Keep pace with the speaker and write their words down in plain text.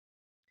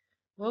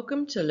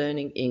Welcome to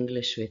Learning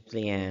English with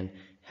Leanne,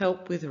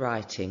 Help with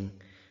Writing.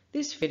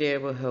 This video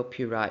will help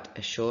you write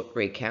a short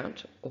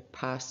recount or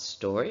past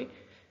story,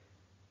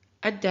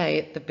 a day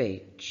at the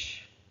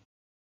beach.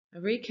 A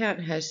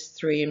recount has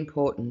three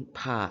important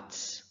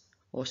parts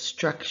or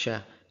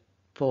structure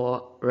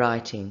for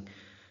writing.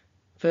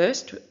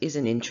 First is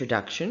an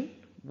introduction,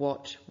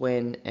 what,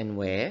 when and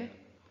where.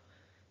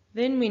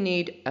 Then we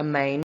need a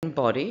main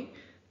body.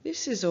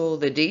 This is all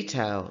the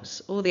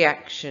details, all the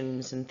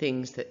actions and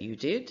things that you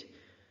did.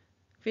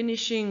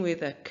 Finishing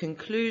with a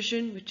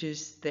conclusion, which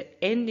is the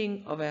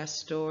ending of our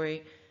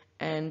story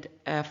and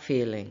our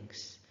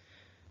feelings.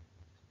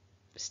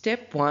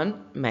 Step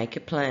 1, make a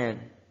plan.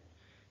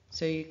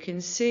 So you can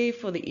see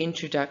for the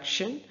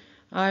introduction,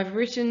 I've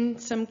written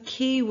some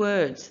key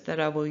words that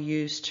I will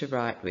use to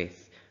write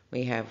with.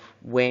 We have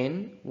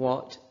when,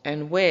 what,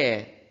 and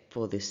where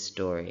for this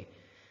story.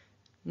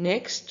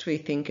 Next, we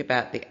think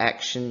about the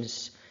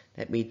actions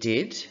that we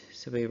did.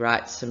 So we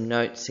write some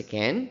notes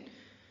again.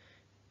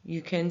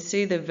 You can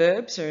see the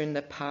verbs are in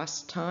the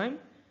past time.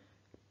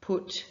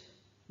 Put,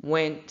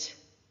 went,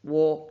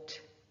 walked,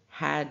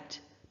 had,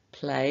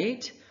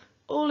 played,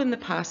 all in the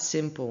past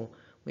simple.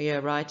 We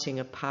are writing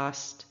a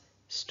past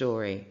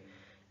story.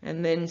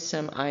 And then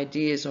some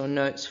ideas or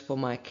notes for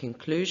my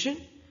conclusion.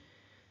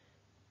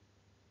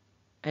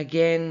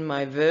 Again,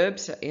 my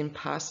verbs are in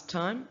past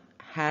time.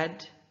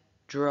 Had,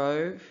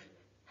 drove,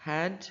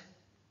 had,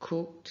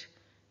 cooked,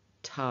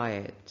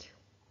 tired.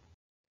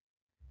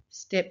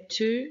 Step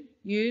 2,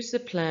 use the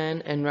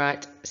plan and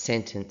write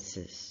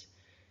sentences.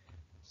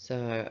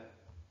 So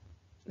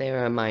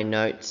there are my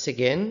notes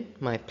again,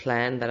 my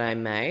plan that I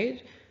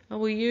made. I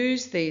will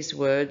use these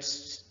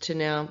words to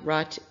now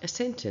write a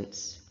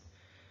sentence.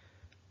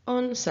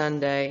 On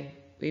Sunday,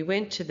 we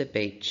went to the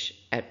beach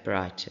at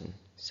Brighton.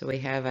 So we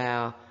have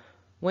our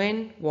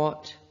when,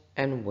 what,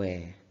 and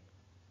where.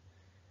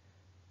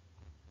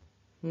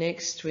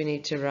 Next, we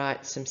need to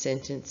write some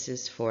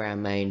sentences for our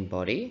main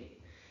body.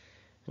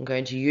 I'm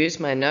going to use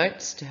my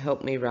notes to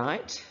help me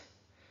write.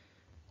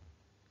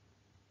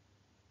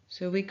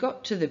 So we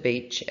got to the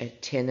beach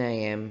at 10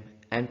 a.m.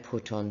 and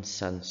put on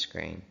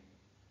sunscreen.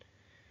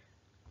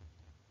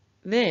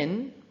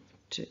 Then,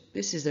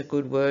 this is a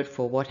good word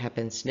for what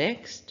happens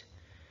next.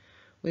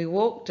 We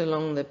walked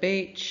along the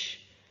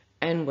beach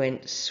and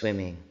went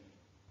swimming.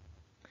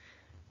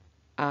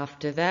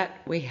 After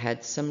that, we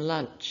had some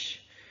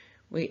lunch.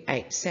 We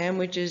ate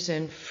sandwiches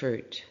and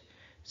fruit.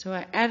 So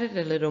I added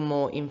a little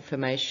more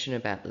information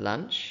about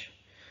lunch.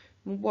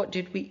 What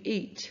did we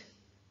eat?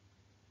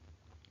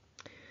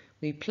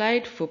 We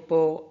played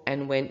football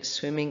and went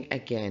swimming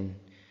again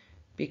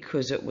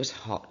because it was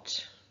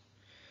hot.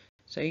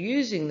 So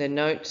using the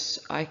notes,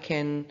 I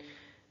can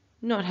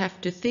not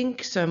have to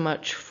think so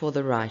much for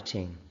the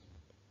writing.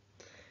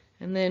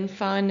 And then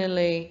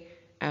finally,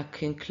 our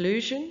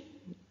conclusion.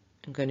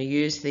 I'm going to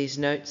use these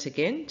notes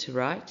again to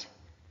write.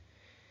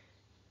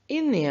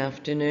 In the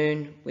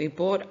afternoon, we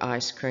bought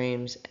ice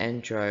creams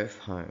and drove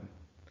home.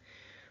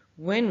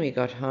 When we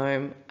got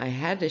home, I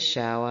had a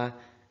shower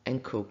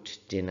and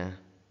cooked dinner.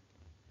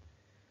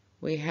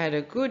 We had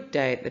a good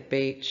day at the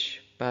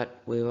beach,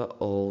 but we were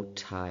all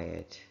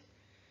tired.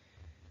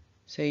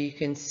 So you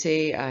can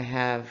see I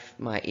have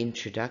my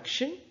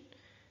introduction,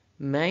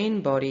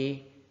 main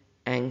body,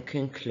 and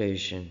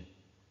conclusion.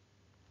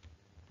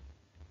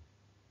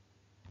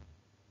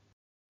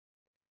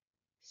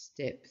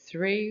 Step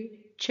 3,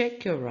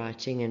 check your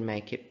writing and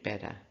make it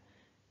better.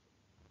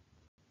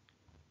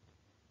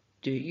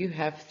 Do you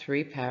have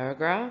 3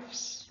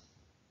 paragraphs?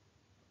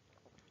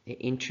 The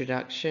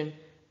introduction,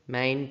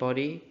 main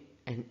body,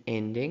 and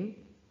ending.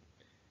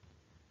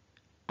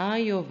 Are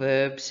your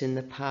verbs in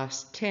the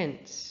past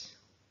tense?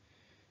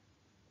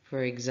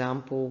 For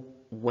example,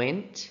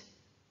 went,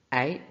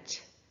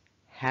 ate,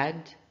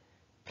 had,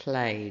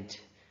 played.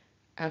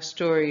 Our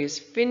story is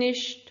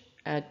finished.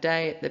 Our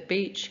day at the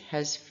beach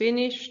has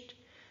finished,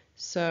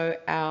 so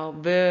our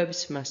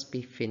verbs must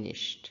be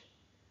finished.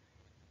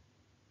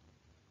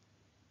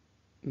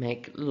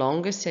 Make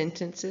longer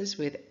sentences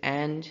with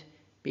and,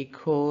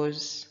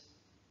 because,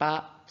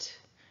 but.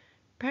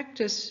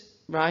 Practice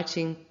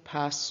writing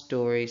past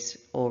stories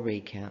or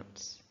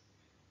recounts.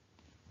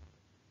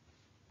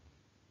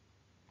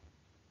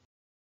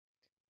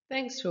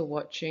 Thanks for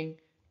watching.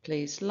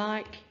 Please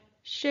like,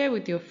 share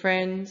with your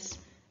friends,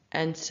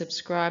 and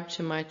subscribe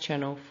to my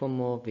channel for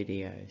more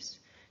videos.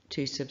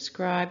 To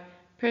subscribe,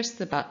 press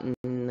the button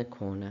in the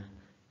corner.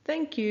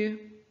 Thank you.